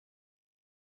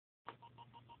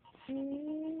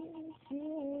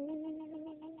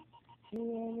she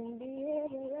ain't in the air,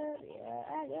 yeah,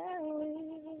 I got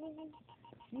wings.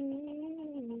 She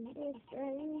is a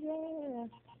stranger,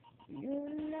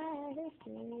 United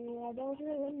States, I don't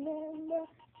remember.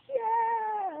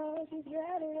 Yeah, she's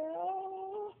got it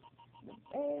all.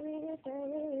 Baby, if I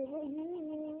really were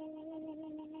you.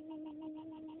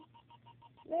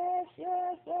 Let's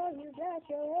just so you got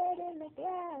your head in the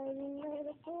clouds and made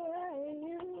a fool out of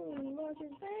you. Once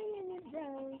you're bringing you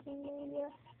down to me,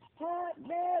 your heart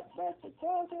bad, but you're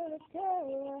close to the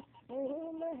core. And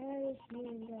rumor has it,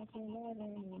 she got your love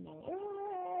anymore.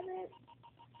 Rumor has it,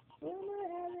 rumor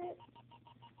has it,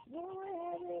 rumor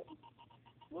has it,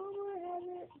 rumor has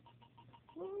it,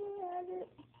 rumor has it,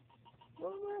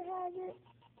 rumor has it,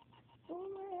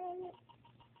 rumor has it,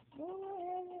 rumor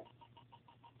has it.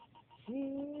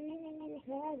 She's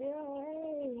had your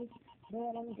age,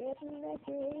 but I'm guessing that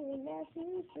you ain't that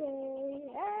you say.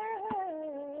 I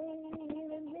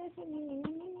ain't missing me.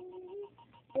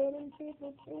 Getting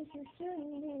people think you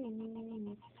shouldn't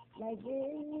be. Like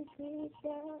getting you creeped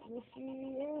out with she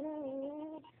and her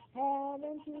around.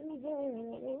 Haven't you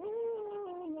heard a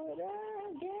rumor?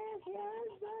 I guess your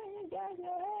son got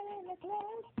your head in the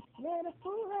clouds. Made a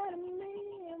fool out of me,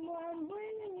 and while I'm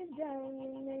bringing you down,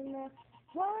 you may not.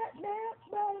 Heart now,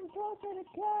 but I'm close to the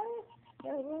car.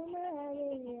 The rumor has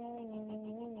it, yeah.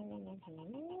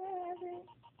 Rumor has it,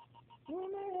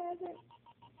 rumor has it,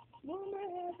 rumor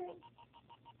has it,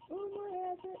 rumor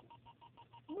has it,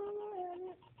 rumor has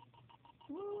it,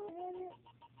 rumor has it,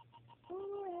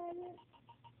 rumor has it,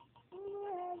 rumor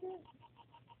has it,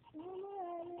 rumor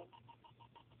has it.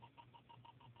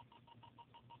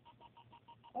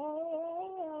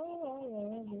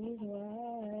 Oh, these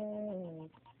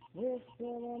words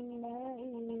whispered in my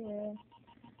ear.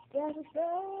 There's a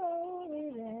story.